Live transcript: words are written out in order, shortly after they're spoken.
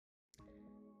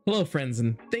Hello friends,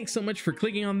 and thanks so much for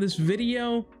clicking on this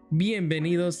video.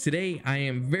 Bienvenidos. Today I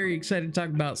am very excited to talk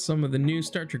about some of the new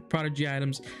Star Trek Prodigy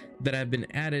items that have been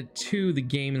added to the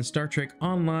game in Star Trek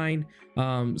Online.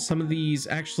 Some of these,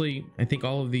 actually I think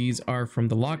all of these are from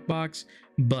the Lockbox,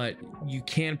 but you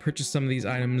can purchase some of these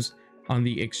items on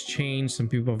the exchange. Some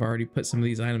people have already put some of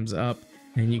these items up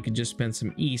and you can just spend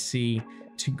some EC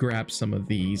to grab some of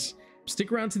these.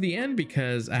 Stick around to the end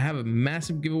because I have a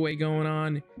massive giveaway going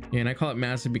on, and I call it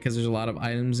massive because there's a lot of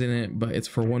items in it, but it's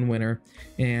for one winner.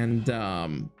 And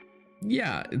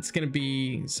yeah, it's gonna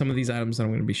be some of these items that I'm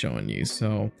going to be showing you,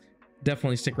 so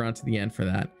definitely stick around to the end for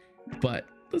that. But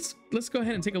let's go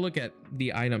ahead and take a look at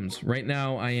the items. Right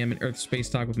now I am in Earth Space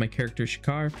Dock with my character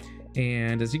Shakar,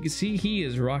 and as you can see, he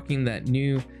is rocking that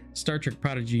new Star Trek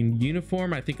Prodigy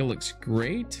uniform. I think it looks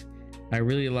great. I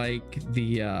really like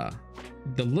the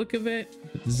look of it,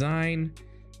 the design.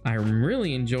 I'm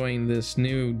really enjoying this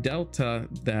new Delta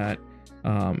that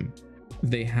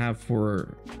they have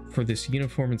for this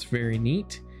uniform. It's very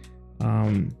neat.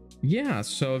 Yeah,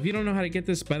 so if you don't know how to get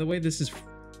this, by the way, this is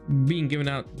being given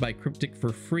out by Cryptic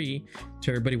for free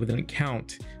to everybody with an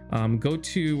account. Go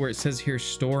to where it says here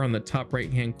store on the top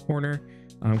right hand corner,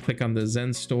 click on the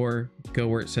Zen store, go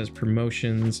where it says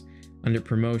promotions. Under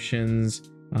promotions,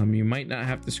 you might not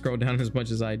have to scroll down as much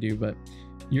as I do, but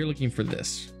you're looking for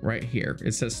this right here.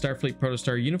 It says Starfleet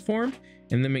Protostar uniform,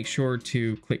 and then make sure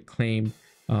to click claim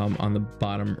on the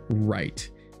bottom right.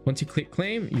 Once you click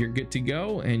claim, you're good to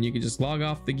go, and you can just log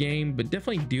off the game. But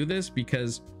definitely do this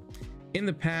because in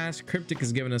the past, Cryptic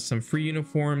has given us some free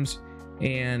uniforms,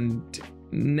 and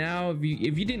now if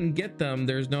you didn't get them,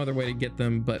 there's no other way to get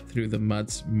them but through the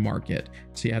Muds Market.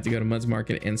 So you have to go to Muds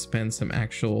Market and spend some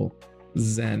actual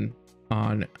Zen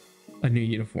on a new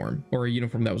uniform, or a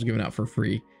uniform that was given out for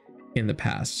free in the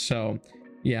past. So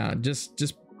yeah,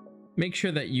 just make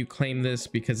sure that you claim this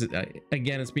because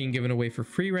again, it's being given away for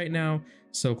free right now.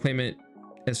 So claim it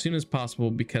as soon as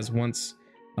possible, because once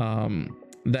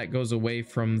that goes away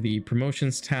from the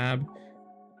promotions tab,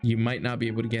 you might not be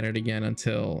able to get it again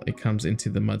until it comes into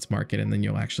the Muds Market, and then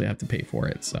you'll actually have to pay for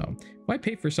it. So why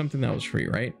pay for something that was free,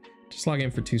 right? Just log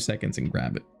in for 2 seconds and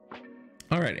grab it.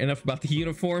 All right, enough about the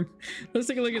uniform. Let's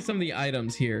take a look at some of the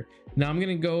items here. Now I'm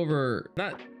gonna go over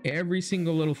not every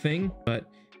single little thing, but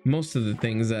most of the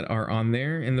things that are on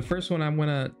there. And the first one I'm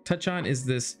gonna touch on is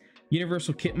this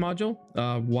universal kit module,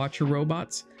 Watcher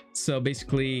robots. So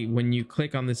basically, when you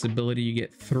click on this ability, you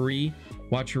get 3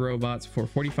 Watcher robots for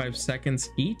 45 seconds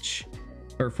each,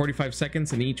 or 45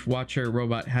 seconds, and each Watcher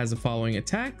robot has the following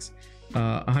attacks: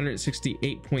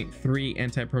 168.3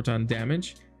 anti-proton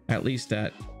damage, at least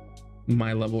at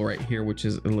my level right here, which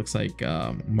is, it looks like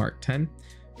Mark 10.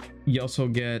 You also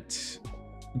get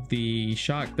the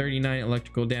shock 39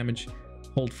 electrical damage,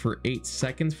 hold for 8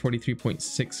 seconds,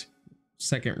 43.6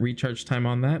 second recharge time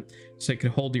on that, so it could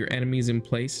hold your enemies in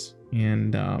place,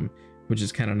 and which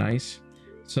is kind of nice.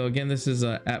 So again, this is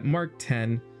at Mark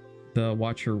 10, the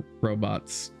Watcher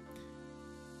robots.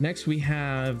 Next we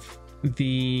have the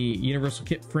universal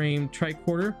kit frame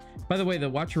tricorder. By the way, the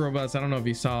Watcher robots, I don't know if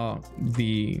you saw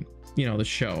the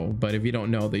show, but if you don't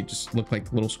know, they just look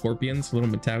like little scorpions, little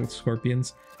metallic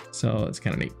scorpions, so it's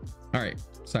kind of neat. All right,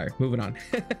 sorry, moving on.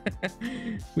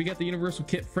 We got the universal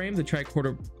kit frame, the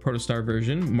tricorder protostar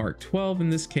version, Mark 12 in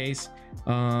this case.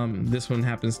 This one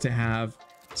happens to have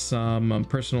some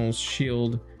personal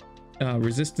shield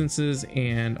resistances,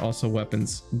 and also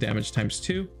weapons damage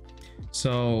 ×2.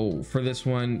 So for this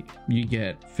one, you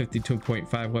get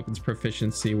 52.5 weapons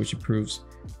proficiency, which improves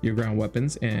your ground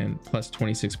weapons, and plus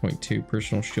 26.2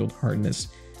 personal shield hardness.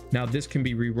 Now this can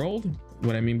be re-rolled.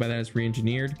 What I mean by that is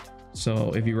re-engineered.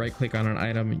 So if you right click on an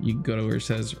item, you go to where it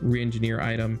says re-engineer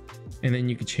item, and then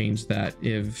you could change that.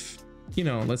 If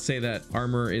let's say that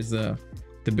armor is the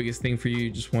biggest thing for you,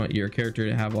 you just want your character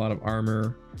to have a lot of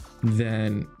armor,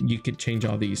 then you could change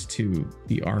all these to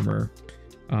the armor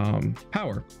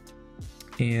power,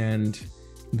 and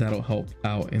that'll help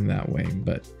out in that way.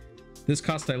 But this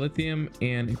costs dilithium,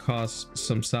 and it costs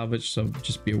some salvage, so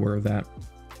just be aware of that.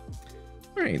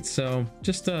 All right, so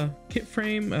just a kit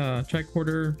frame,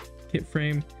 tricorder kit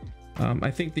frame.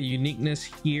 I think the uniqueness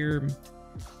here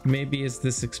maybe is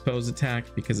this expose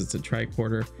attack, because it's a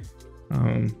tricorder.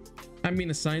 I mean,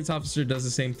 a science officer does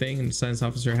the same thing, and the science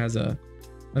officer has a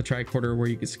tricorder where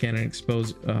you can scan and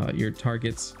expose your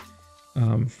targets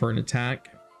for an attack.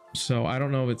 So I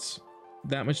don't know if it's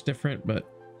that much different, but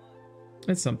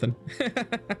it's something.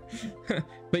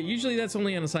 But usually that's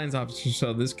only on a science officer,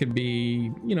 so this could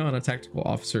be on a tactical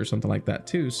officer or something like that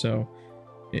too. So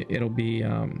it'll be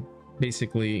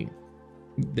basically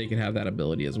they can have that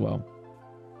ability as well.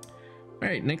 All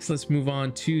right, next let's move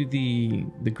on to the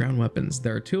ground weapons.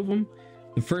 There are two of them.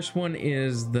 The first one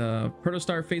is the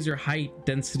Protostar Phaser High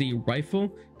Density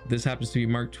Rifle. This happens to be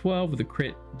Mark 12 with a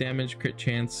crit damage, crit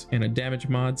chance, and a damage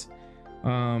mods.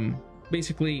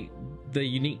 Basically, the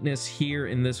uniqueness here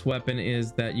in this weapon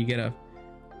is that you get a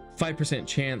 5%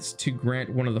 chance to grant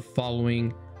one of the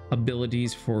following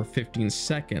abilities for 15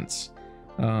 seconds.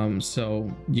 So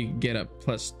you get a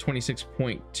plus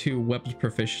 26.2 weapons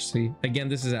proficiency. Again,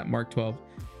 this is at Mark 12.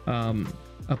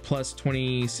 A plus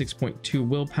 26.2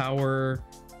 willpower,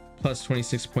 plus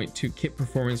 26.2 kit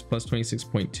performance, plus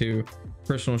 26.2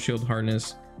 personal shield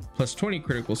hardness, plus 20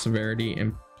 critical severity,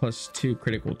 and plus 2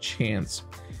 critical chance.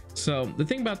 So the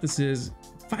thing about this is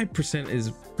 5% is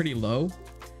pretty low.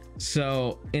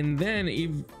 So, and then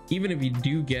even if you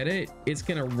do get it, it's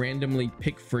gonna randomly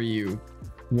pick for you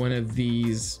one of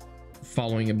these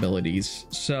following abilities.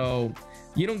 So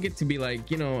you don't get to be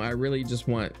like, you know, I really just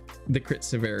want the crit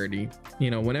severity.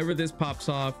 You know, whenever this pops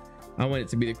off, I want it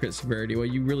to be the crit severity. Well,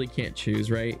 you really can't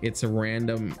choose, right? It's a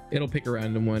random, it'll pick a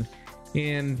random one.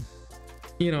 And,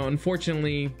 you know,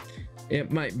 unfortunately,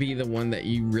 it might be the one that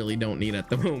you really don't need at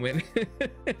the moment.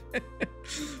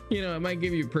 You know, it might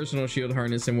give you personal shield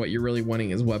harness, and what you're really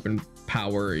wanting is weapon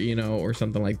power, you know, or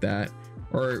something like that.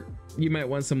 Or you might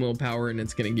want some willpower and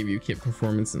it's going to give you kit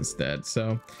performance instead.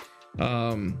 So,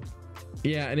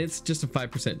 yeah, and it's just a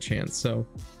 5% chance. So,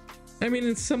 I mean,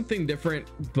 it's something different,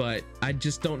 but I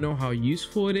just don't know how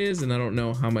useful it is, and I don't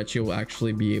know how much you'll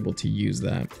actually be able to use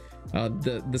that.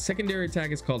 The secondary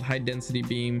attack is called High Density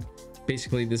Beam.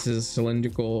 Basically, this is a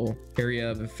cylindrical area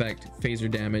of effect phaser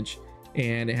damage,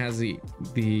 and it has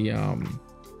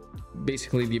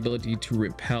basically the ability to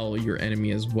repel your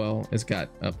enemy as well. It's got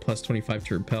a plus 25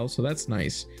 to repel, so that's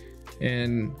nice.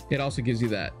 And it also gives you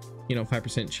that, you know,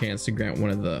 5% chance to grant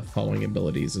one of the following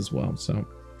abilities as well. So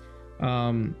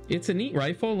it's a neat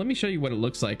rifle. Let me show you what it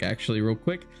looks like actually real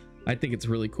quick. I think it's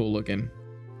really cool looking.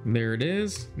 There it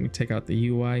is. Let me take out the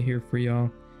UI here for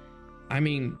y'all. I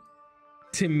mean,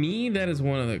 to me, that is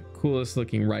one of the coolest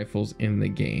looking rifles in the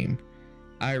game.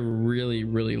 I really,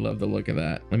 really love the look of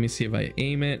that. Let me see if I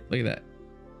aim it. Look at that.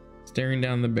 Staring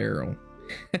down the barrel.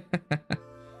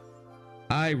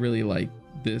 I really like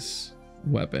this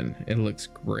weapon. It looks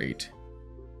great.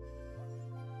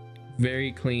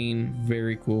 Very clean,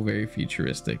 very cool, very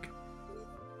futuristic.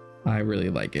 I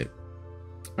really like it.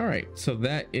 All right, so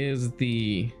that is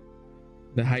the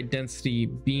high density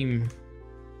beam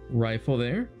rifle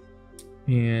there.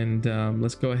 And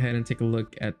let's go ahead and take a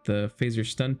look at the phaser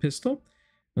stun pistol.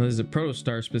 Now, this is a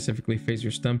Protostar specifically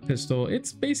phaser stun pistol.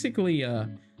 It's basically a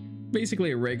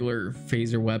regular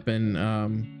phaser weapon.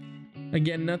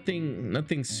 Again,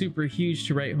 nothing super huge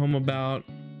to write home about.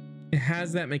 It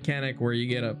has that mechanic where you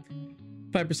get a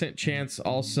 5% chance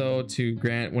also to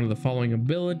grant one of the following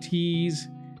abilities,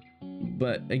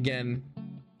 but again,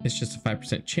 it's just a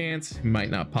 5% chance. It might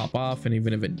not pop off, and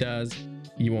even if it does,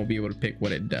 you won't be able to pick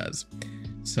what it does.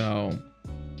 So,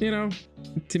 you know,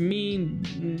 to me,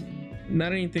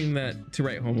 not anything that to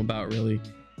write home about really,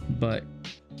 but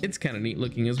it's kind of neat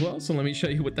looking as well. So let me show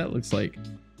you what that looks like.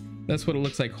 That's what it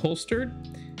looks like holstered.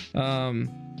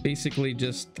 Basically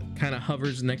just kind of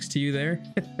hovers next to you there.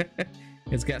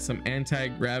 It's got some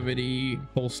anti-gravity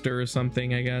holster or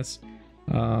something, I guess.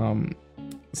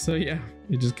 So yeah,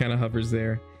 it just kind of hovers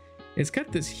there. It's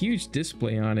got this huge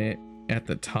display on it at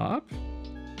the top. I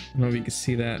don't know if you can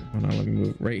see that. Hold on, let me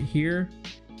move right here.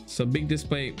 So big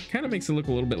display, kind of makes it look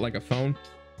a little bit like a phone,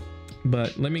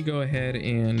 but let me go ahead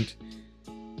and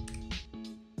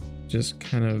just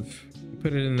kind of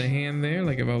put it in the hand there,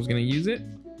 like if I was going to use it.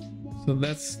 So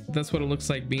that's what it looks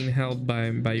like being held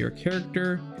by your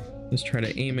character. Let's try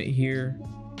to aim it here.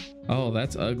 Oh,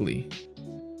 that's ugly.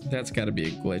 That's got to be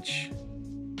a glitch.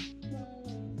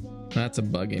 That's a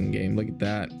bug in game. Look at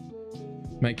that.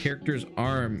 My character's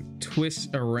arm twists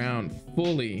around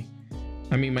fully.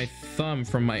 I mean, my thumb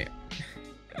from my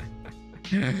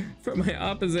from my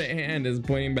opposite hand is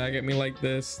pointing back at me like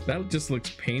this. That just looks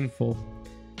painful.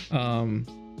 And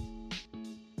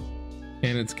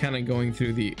it's kind of going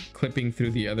through clipping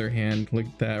through the other hand. Look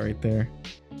at that right there.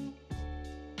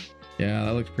 Yeah,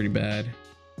 that looks pretty bad.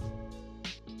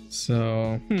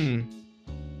 So,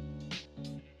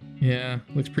 yeah,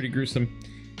 looks pretty gruesome.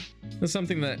 That's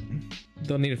something that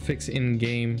they'll need to fix in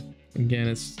game. Again,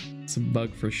 it's a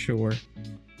bug for sure.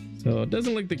 So it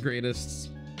doesn't look the greatest.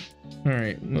 All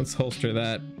right, let's holster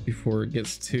that before it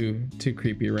gets too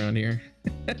creepy around here.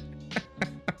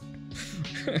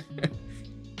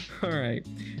 All right,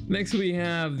 next we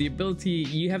have the ability.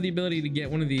 You have the ability to get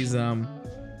one of these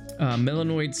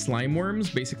melanoid slime worms,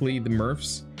 basically the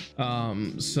Murphs.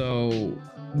 So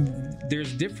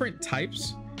there's different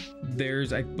types.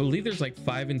 I believe there's like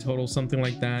 5 in total, something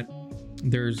like that.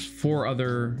 There's 4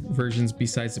 other versions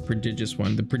besides the prodigious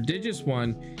one. The prodigious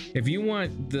one, if you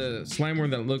want the slime worm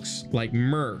that looks like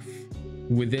Murph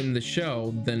within the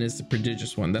show, then it's the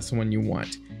prodigious one. That's the one you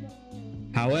want.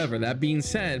 However, that being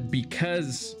said,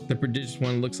 because the prodigious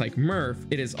one looks like Murph,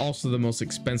 it is also the most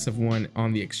expensive one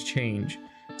on the exchange.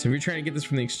 So if you're trying to get this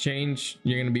from the exchange,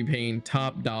 you're going to be paying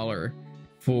top dollar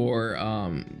for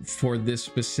this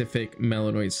specific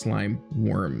melanoid slime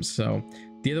worm. So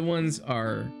the other ones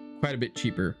are quite a bit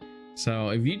cheaper. So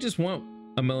if you just want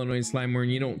a melanoid slime worm,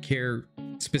 you don't care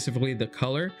specifically the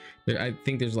color, I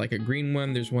think there's like a green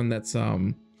one, there's one that's I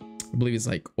believe it's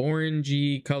like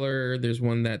orangey color, there's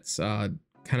one that's kind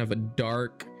of a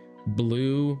dark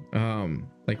blue,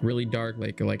 like really dark,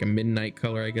 like a midnight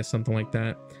color, I guess, something like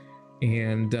that.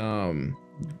 And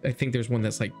I think there's one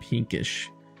that's like pinkish.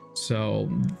 So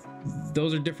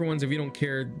those are different ones. If you don't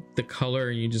care the color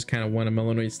and you just kind of want a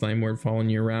melanoid slime worm following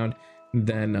you around,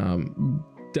 then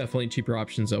definitely cheaper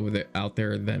options out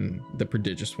there than the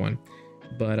prodigious one.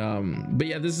 But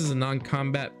yeah, this is a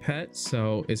non-combat pet,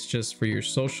 so it's just for your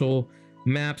social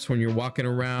maps. When you're walking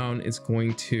around, it's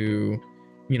going to,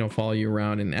 you know, follow you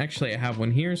around. And actually I have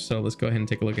one here, so let's go ahead and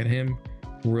take a look at him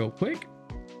real quick.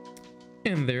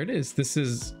 And there it is. This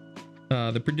is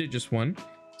the prodigious one.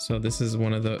 So this is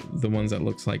one of the ones that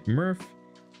looks like Murph,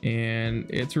 and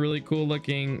it's really cool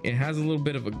looking. It has a little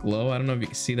bit of a glow. I don't know if you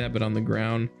can see that, but on the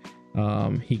ground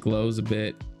he glows a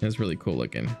bit. It's really cool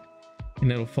looking,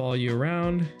 and it'll follow you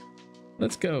around.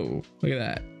 Let's go. Look at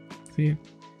that. See,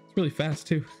 it's really fast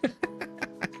too.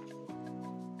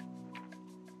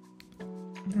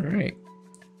 All right,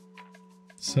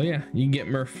 so yeah, you can get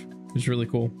Murph. It's really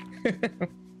cool.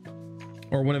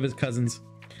 Or one of his cousins.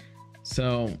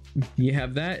 So you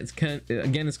have that. It's kind of,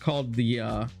 again, it's called the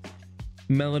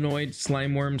melanoid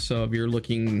slime worm. So if you're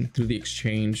looking through the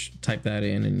exchange, type that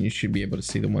in and you should be able to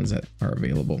see the ones that are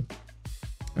available.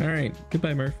 All right,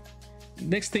 goodbye, Murph.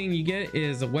 Next thing you get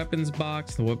is a weapons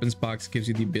box. The weapons box gives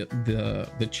you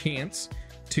the chance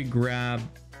to grab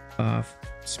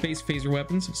space phaser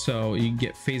weapons. So you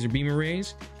get phaser beam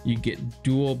arrays, you get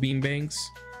dual beam banks,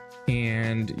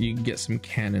 and you can get some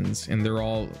cannons, and they're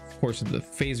all, of course, of the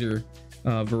phaser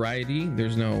variety.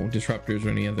 There's no disruptors or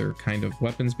any other kind of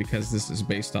weapons, because this is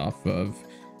based off of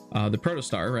the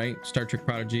Protostar, right? Star Trek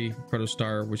Prodigy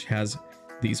Protostar, which has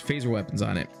these phaser weapons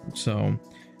on it. So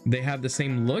they have the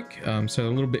same look, so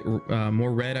a little bit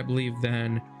more red, I believe,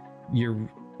 than your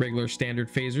regular standard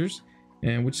phasers,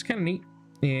 and which is kind of neat.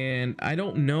 And I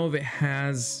don't know if it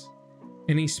has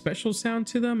any special sound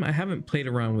to them. I haven't played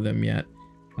around with them yet.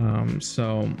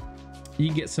 So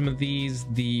you get some of these.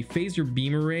 The phaser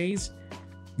beam arrays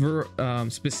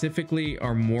specifically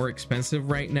are more expensive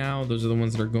right now. Those are the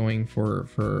ones that are going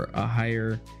for a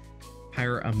higher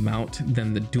amount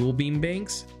than the dual beam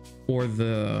banks or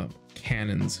the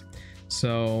cannons.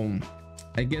 So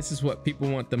I guess it's what people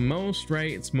want the most,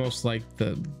 right? It's most like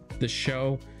the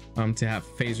show to have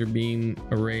phaser beam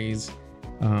arrays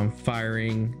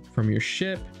firing from your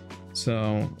ship.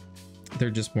 So they're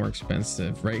just more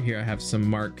expensive. Right here I have some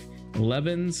Mark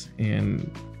 11s, and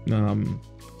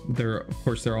they're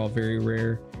all very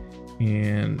rare,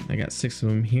 and I got 6 of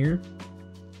them here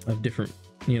of different,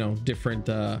 you know, different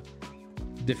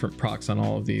procs on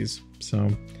all of these. So,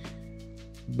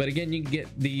 but again, you can get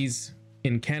these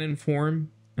in cannon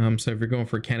form. So if you're going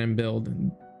for a cannon build,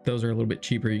 those are a little bit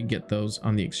cheaper. You can get those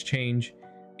on the exchange,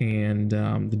 and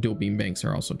the dual beam banks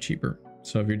are also cheaper.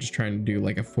 So if you're just trying to do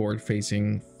like a forward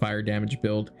facing fire damage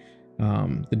build,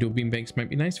 the dual beam banks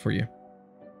might be nice for you.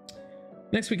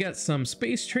 Next, we got some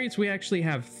space traits. We actually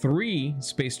have 3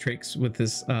 space traits with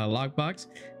this lockbox,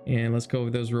 and let's go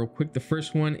over those real quick. The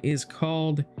first one is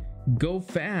called Go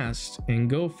Fast, and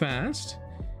Go Fast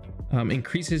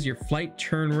increases your flight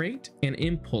turn rate and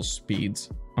impulse speeds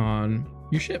on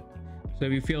your ship. So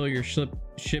if you feel your ship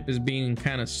is being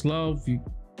kind of slow, if you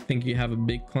think you have a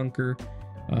big clunker,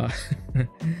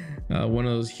 one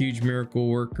of those huge miracle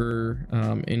worker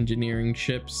engineering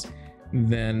ships,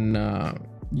 then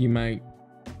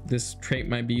this trait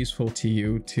might be useful to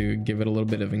you to give it a little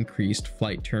bit of increased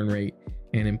flight turn rate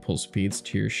and impulse speeds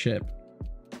to your ship.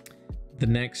 The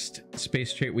next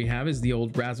space trait we have is the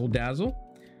old Razzle Dazzle,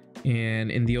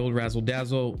 and in the old Razzle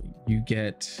Dazzle you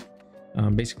get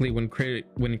basically when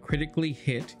critically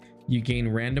hit, you gain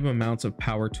random amounts of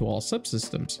power to all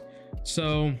subsystems.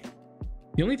 So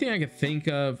the only thing I could think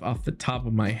of off the top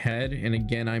of my head, and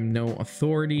again, I'm no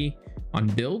authority on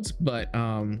builds, but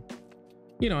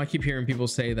you know, I keep hearing people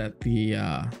say that the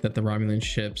Romulan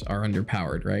ships are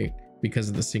underpowered, right? because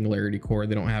of the singularity core.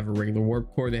 They don't have a regular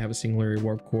warp core, they have a singularity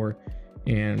warp core,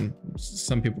 and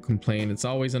some people complain it's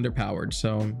always underpowered.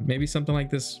 So maybe something like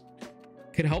this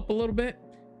could help a little bit.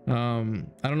 I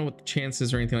don't know what the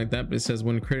chances or anything like that, but it says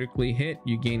when critically hit,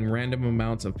 you gain random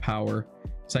amounts of power.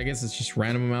 So I guess it's just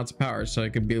random amounts of power. So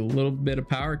it could be a little bit of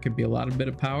power, it could be a lot of bit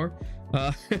of power,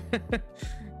 but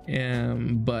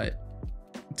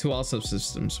to all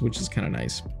subsystems, which is kind of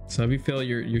nice. So if you feel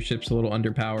your ship's a little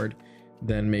underpowered,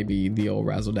 then maybe the old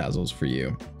razzle dazzle's for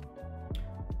you.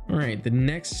 All right, the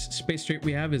next space trait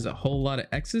we have is a whole lot of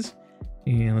X's,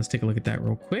 and let's take a look at that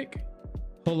real quick.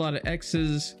 Whole lot of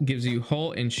X's gives you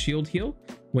hull and shield heal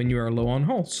when you are low on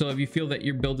hull. So if you feel that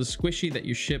your build is squishy, that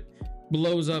your ship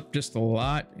blows up just a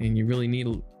lot, and you really need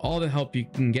all the help you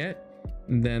can get,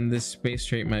 then this space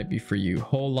trait might be for you.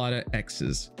 Whole lot of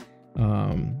X's.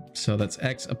 So that's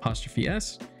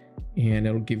X''S, and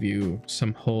it'll give you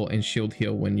some hull and shield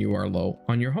heal when you are low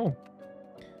on your hull.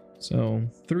 So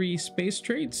 3 space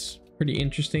traits, pretty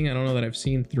interesting. I don't know that I've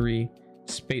seen 3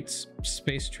 space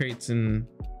traits in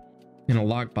a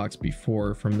lockbox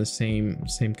before from the same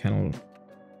kind of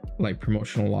like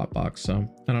promotional lockbox. So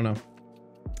I don't know.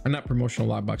 Not promotional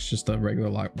lockbox, just a regular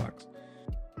lockbox.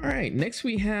 All right, next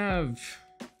we have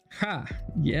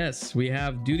we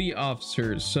have duty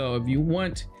officers. So if you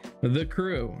want the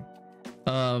crew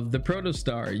of the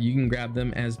Protostar, you can grab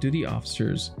them as duty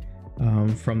officers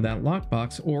from that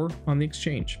lockbox or on the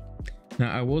exchange.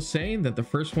 Now I will say that the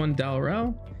first one,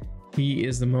 Dalrel, he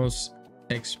is the most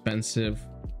expensive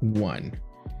one.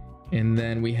 And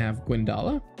then we have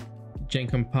Gwendala,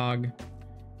 Jenkampog,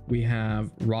 we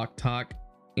have Rocktalk,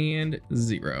 and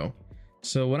Zero.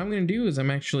 So what I'm going to do is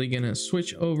I'm actually going to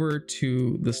switch over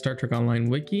to the Star Trek Online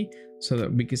wiki so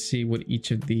that we can see what each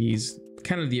of these,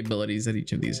 kind of the abilities that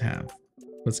each of these have.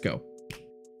 Let's go.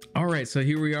 All right, so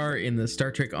here we are in the Star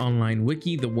Trek Online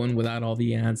wiki, the one without all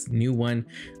the ads, the new one.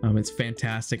 It's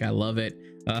fantastic. I love it.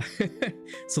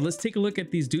 So let's take a look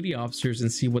at these duty officers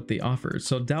and see what they offer.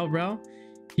 So Dalrel,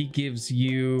 he gives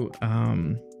you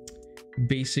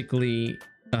basically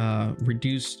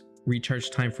reduced recharge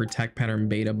time for attack pattern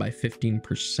beta by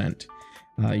 15%.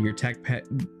 Your attack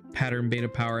pattern beta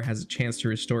power has a chance to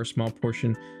restore a small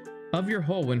portion of your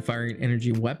hull when firing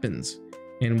energy weapons.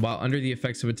 And while under the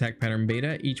effects of attack pattern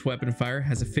beta, each weapon fire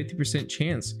has a 50%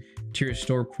 chance to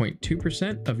restore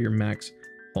 0.2% of your max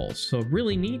hull. So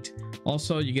really neat.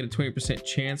 Also, you get a 20%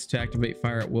 chance to activate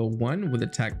Fire at Will 1 with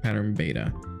attack pattern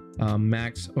beta,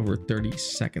 max over 30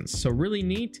 seconds. So really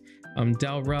neat.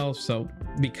 Dalrel, so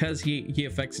because he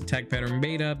affects attack pattern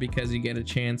beta, because you get a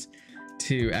chance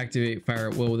to activate Fire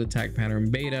at Will with attack pattern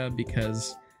beta,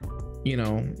 because you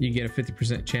know you get a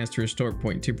 50% chance to restore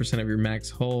 0.2% of your max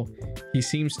hull, he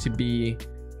seems to be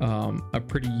a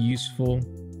pretty useful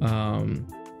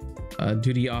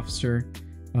duty officer.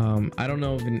 I don't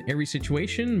know if in every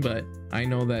situation, but I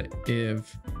know that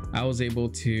if I was able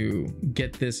to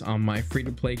get this on my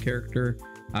free-to-play character,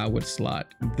 I would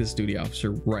slot this duty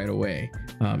officer right away.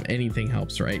 Anything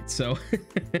helps, right? So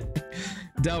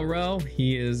Dalrel,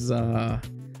 he is a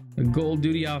gold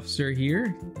duty officer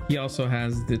here. He also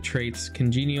has the traits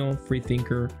congenial, free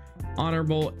thinker,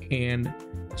 honorable, and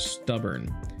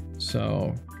stubborn.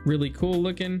 So really cool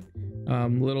looking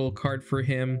little card for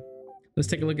him. Let's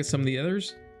take a look at some of the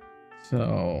others.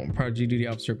 So Prodigy duty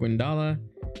officer Gwendala,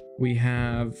 we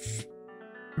have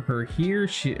her here.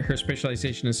 Her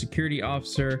specialization is security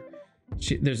officer.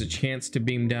 There's a chance to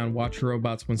beam down watcher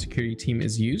robots when security team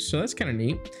is used, so that's kind of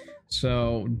neat.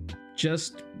 So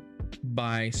just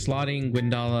by slotting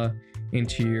Gwendala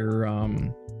into your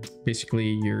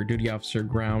basically your duty officer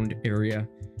ground area,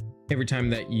 every time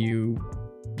that you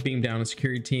beam down a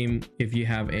security team, if you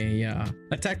have a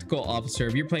tactical officer,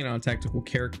 if you're playing on a tactical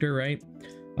character, right,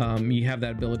 you have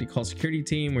that ability called security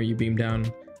team where you beam down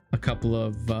a couple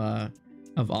of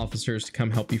officers to come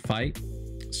help you fight.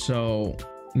 So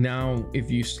now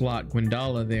if you slot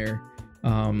Gwendala there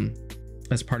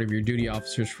as part of your duty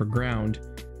officers for ground,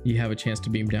 you have a chance to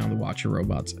beam down the watcher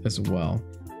robots as well.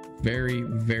 Very,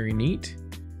 very neat.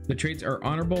 The traits are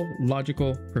honorable,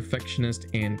 logical, perfectionist,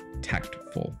 and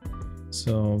tactful.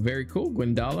 So very cool.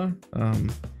 Gwendala,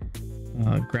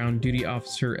 ground duty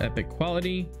officer, epic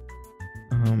quality.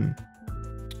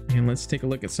 And let's take a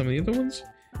look at some of the other ones.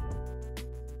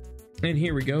 And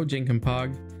here we go,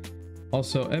 Jenkampog,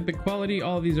 also epic quality.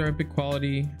 All of these are epic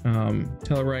quality.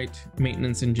 Tellarite,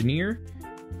 maintenance engineer,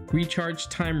 recharge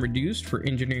time reduced for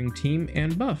engineering team,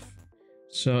 and buff.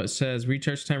 So it says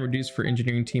recharge time reduced for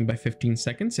engineering team by 15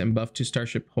 seconds and buff to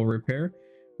starship hull repair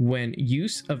when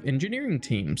use of engineering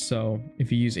team. So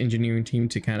if you use engineering team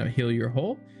to kind of heal your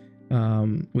hull,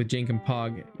 with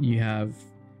Jenkampog, you have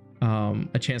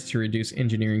a chance to reduce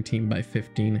engineering team by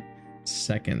 15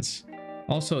 seconds.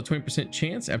 Also a 20%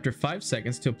 chance after 5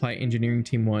 seconds to apply engineering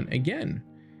team 1 again.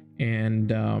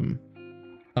 And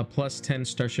a plus 10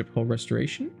 starship hull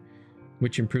restoration,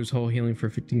 which improves hull healing for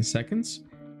 15 seconds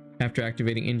after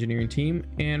activating engineering team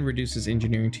and reduces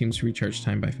engineering team's recharge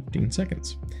time by 15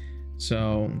 seconds.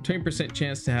 So 20%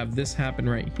 chance to have this happen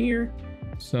right here.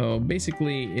 So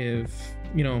basically, if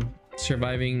you know,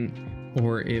 surviving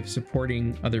or if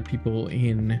supporting other people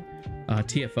in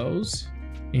TFOs,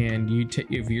 and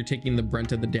if you're taking the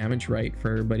brunt of the damage, right,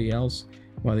 for everybody else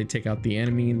while they take out the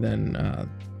enemy, then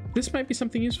this might be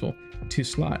something useful to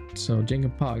slot. So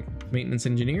Jenga Pog, maintenance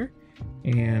engineer,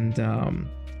 and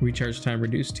recharge time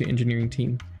reduced to engineering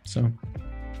team. So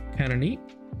kind of neat.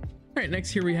 All right,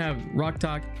 next here we have Rock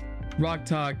Talk. Rock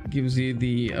Talk gives you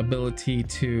the ability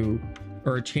to,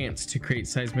 or a chance to create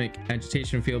seismic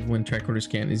agitation field when tricorder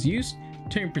scan is used.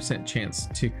 10% chance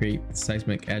to create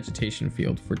seismic agitation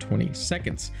field for 20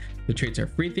 seconds. The traits are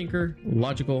free thinker,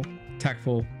 logical,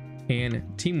 tactful, and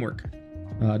teamwork.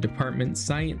 Department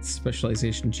science,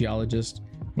 specialization geologist,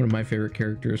 one of my favorite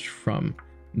characters from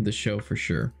the show for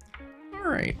sure. All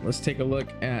right, let's take a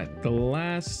look at the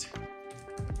last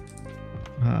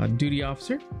duty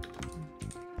officer.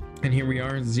 And here we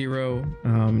are, Zero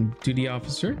duty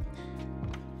officer.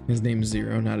 His name is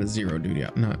Zero, not a zero duty,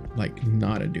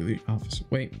 not a duty officer.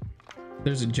 Wait,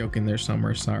 there's a joke in there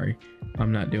somewhere. Sorry,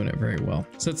 I'm not doing it very well.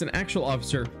 So it's an actual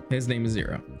officer. His name is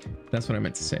Zero. That's what I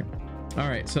meant to say. All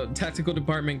right, so tactical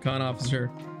department con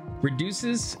officer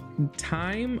reduces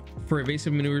time for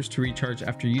evasive maneuvers to recharge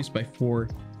after use by 4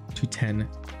 to 10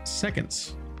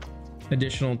 seconds.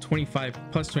 Additional 25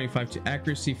 plus 25 to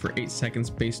accuracy for 8 seconds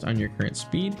based on your current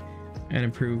speed, and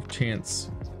improve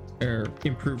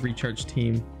recharge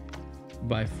team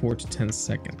by 4 to 10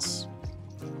 seconds.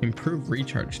 Improve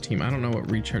recharge team. I don't know what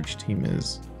recharge team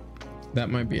is. That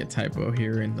might be a typo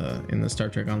here in the Star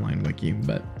Trek Online wiki,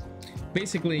 but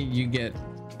basically you get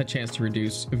a chance to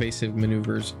reduce evasive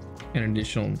maneuvers and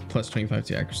additional plus 25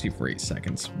 to accuracy for 8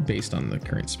 seconds based on the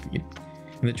current speed.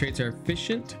 And the traits are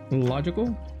efficient,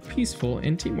 logical, peaceful,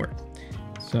 and teamwork.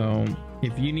 So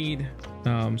if you need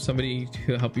somebody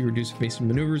to help you reduce evasive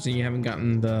maneuvers and you haven't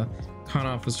gotten the con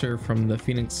officer from the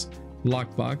Phoenix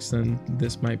Lockbox, then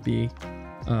this might be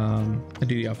a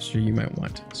duty officer you might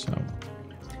want. So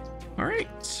all right,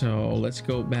 so let's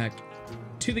go back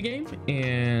to the game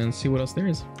and see what else there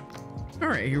is. All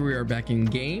right, here we are back in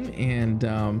game, and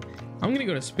I'm gonna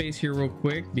go to space here real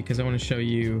quick because I want to show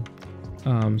you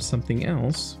something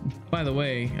else. By the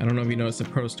way, I don't know if you noticed the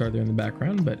protostar there in the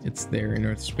background, but it's there in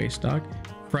Earth Space Dock,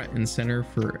 front and center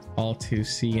for all to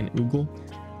see in Oogle.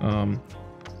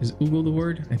 Is Oogle the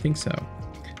word? I think so.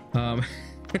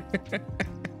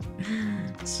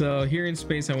 So here in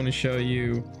space, I want to show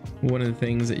you one of the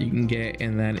things that you can get,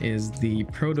 and that is the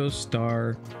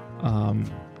protostar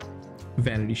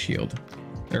vanity shield,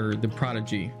 or the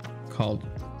Prodigy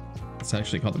it's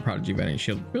actually called the Prodigy Vanity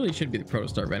Shield. Really, it should be the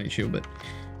Protostar Vanity Shield, but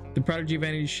the Prodigy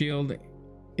Vanity Shield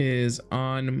is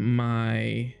on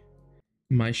my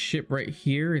ship right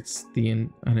here. It's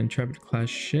an Intrepid class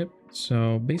ship.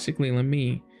 So basically, let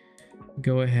me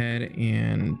go ahead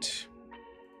and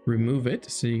remove it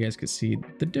so you guys can see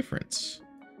the difference.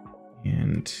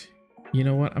 And you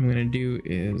know what I'm gonna do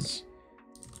is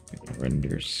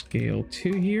render scale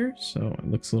 2 here, so it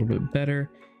looks a little bit better.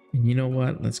 And you know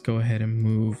what? Let's go ahead and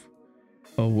move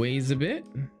a ways a bit,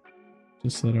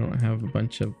 just so I don't have a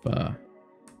bunch of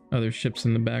other ships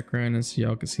in the background, and so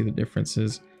y'all can see the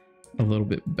differences a little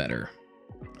bit better.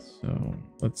 So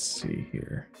let's see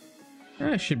here.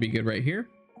 That should be good right here.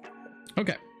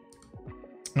 Okay.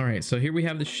 All right, so here we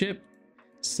have the ship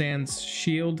sans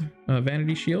shield,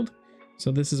 vanity shield.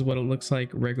 So this is what it looks like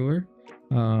regular.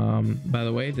 By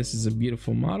the way, this is a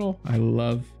beautiful model. I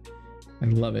love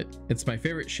it. It's my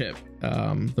favorite ship,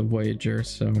 the Voyager.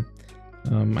 So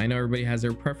I know everybody has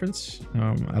their preference.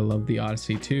 I love the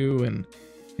Odyssey too,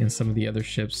 and some of the other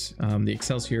ships. The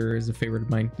Excelsior is a favorite of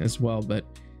mine as well, but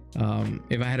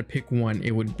if I had to pick one,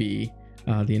 it would be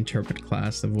the Intrepid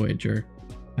class, the Voyager.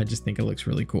 I just think it looks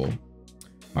really cool.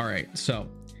 All right, so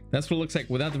that's what it looks like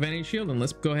without the vanity shield, and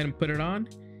let's go ahead and put it on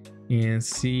and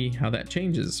see how that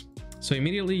changes. So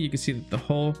immediately you can see that the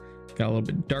hull got a little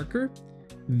bit darker.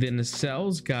 The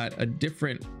nacelles got a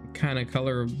different kind of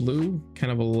color of blue, kind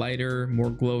of a lighter,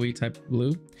 more glowy type of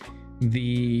blue.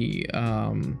 The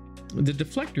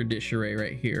deflector dish array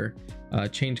right here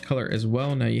changed color as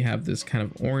well. Now you have this kind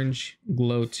of orange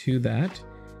glow to that.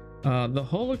 The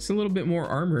hull looks a little bit more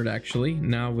armored actually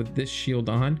now with this shield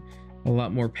on. A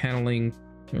lot more paneling,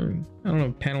 or I don't know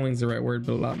if paneling is the right word,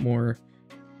 but a lot more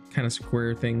kind of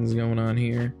square things going on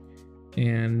here.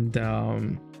 And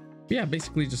yeah,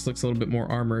 basically just looks a little bit more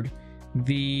armored.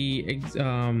 The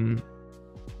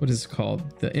what is it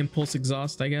called, the impulse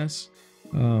exhaust, I guess,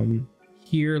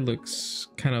 here looks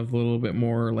kind of a little bit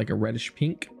more like a reddish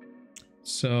pink.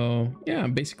 So yeah,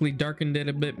 basically darkened it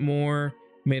a bit more,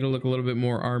 made it look a little bit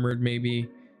more armored maybe,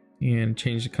 and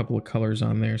changed a couple of colors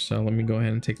on there. So let me go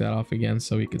ahead and take that off again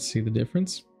so we could see the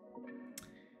difference.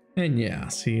 And yeah,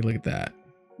 see, look at that.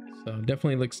 So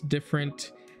definitely looks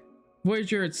different.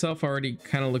 Voyager itself already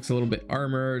kind of looks a little bit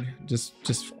armored, just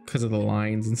because of the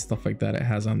lines and stuff like that it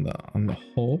has on the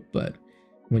hull. But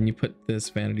when you put this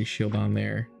vanity shield on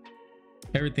there,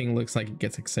 everything looks like it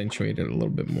gets accentuated a little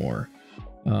bit more.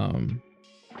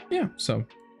 Yeah, so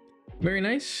very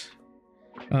nice.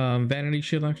 Vanity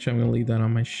shield, actually I'm gonna leave that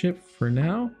on my ship for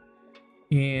now,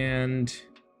 and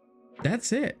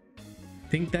that's it. I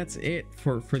think that's it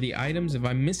for the items. If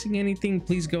I'm missing anything,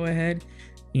 please go ahead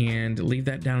and leave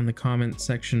that down in the comment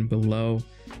section below.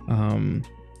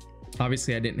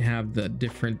 Obviously I didn't have the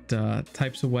different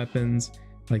types of weapons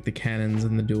like the cannons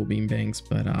and the dual beam banks,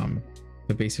 but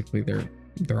basically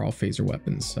they're all phaser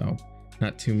weapons, so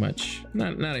not too much,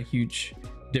 not a huge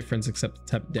difference except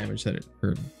the type of damage that it,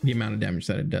 or the amount of damage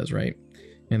that it does, right,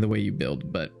 and the way you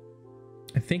build. But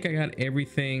I think I got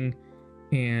everything,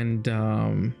 and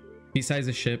besides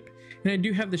the ship, and I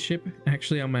do have the ship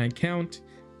actually on my account.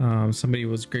 Somebody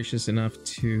was gracious enough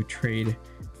to trade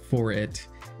for it,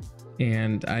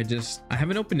 and I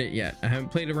haven't opened it yet. I haven't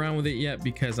played around with it yet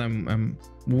because I'm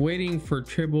waiting for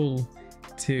Tribble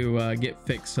to get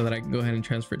fixed so that I can go ahead and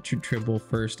transfer it to Tribble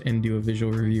first and do a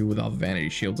visual review with all the vanity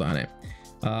shields on it.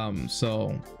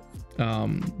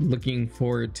 Looking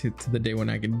forward to the day when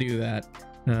I can do that,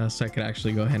 so I could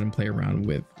actually go ahead and play around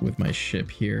with my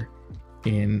ship here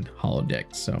in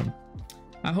holodeck. So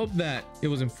I hope that it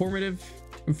was informative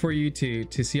for you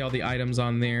to see all the items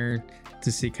on there,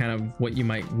 to see kind of what you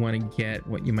might want to get,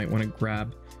 what you might want to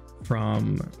grab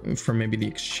from maybe the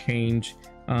exchange.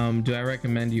 Do I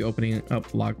recommend you opening up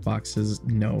lockboxes?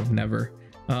 No, never.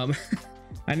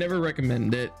 I never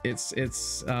recommend it. It's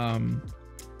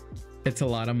a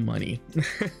lot of money.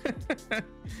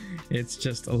 It's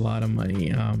just a lot of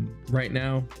money. Right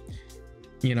now,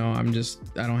 you know, I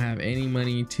don't have any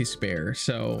money to spare.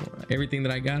 So everything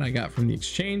that I got from the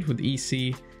exchange with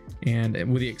EC, and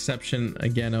with the exception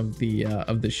again of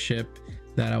the ship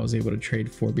that I was able to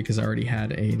trade for because I already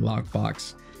had a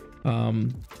lockbox.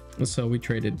 So we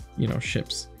traded, you know,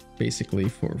 ships basically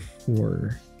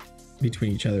for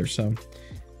between each other. So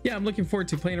yeah, I'm looking forward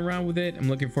to playing around with it. I'm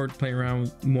looking forward to playing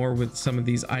around more with some of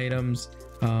these items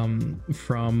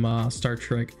from Star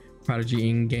Trek Prodigy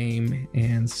in game.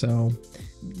 And so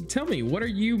tell me, what are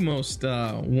you most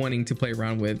wanting to play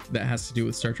around with that has to do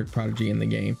with Star Trek Prodigy in the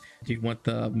game? Do you want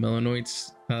the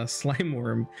Melanoids slime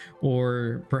worm,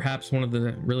 or perhaps one of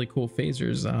the really cool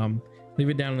phasers? Leave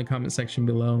it down in the comment section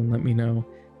below and let me know.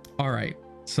 All right,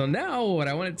 so now what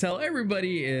I want to tell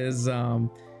everybody is,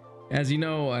 as you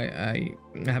know, I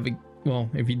have a, well,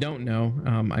 if you don't know,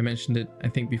 I mentioned it I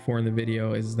think before in the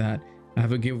video, is that I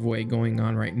have a giveaway going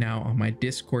on right now on my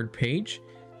Discord page.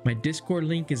 My Discord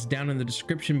link is down in the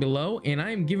description below, and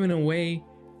I am giving away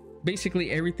basically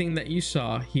everything that you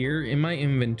saw here in my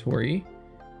inventory.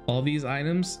 All these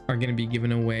items are going to be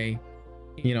given away.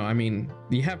 You know, I mean,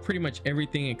 you have pretty much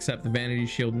everything except the vanity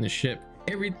shield and the ship.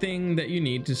 Everything that you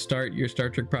need to start your Star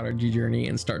Trek Prodigy journey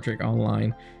in Star Trek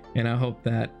Online. And I hope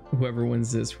that whoever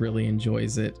wins this really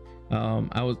enjoys it.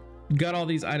 Got all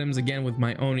these items again with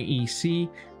my own EC.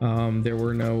 There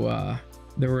were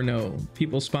no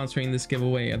people sponsoring this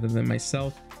giveaway other than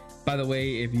myself. By the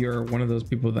way, if you're one of those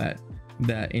people that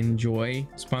enjoy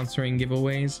sponsoring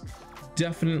giveaways,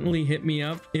 definitely hit me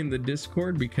up in the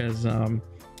Discord, because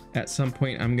at some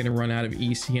point I'm gonna run out of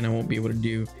EC and I won't be able to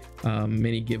do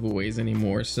many giveaways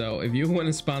anymore. So if you want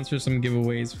to sponsor some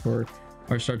giveaways for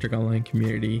our Star Trek Online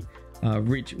community,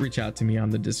 reach out to me on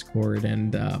the Discord,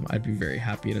 and I'd be very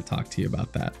happy to talk to you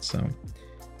about that. So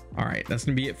all right, that's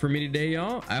gonna be it for me today,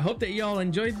 y'all. I hope that y'all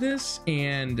enjoyed this,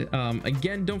 and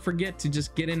again, don't forget to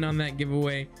just get in on that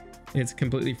giveaway. It's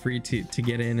completely free to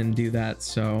get in and do that.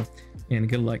 So, and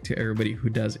good luck to everybody who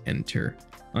does enter.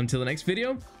 Until the next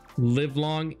video, live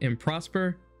long and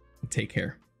prosper, and take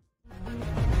care.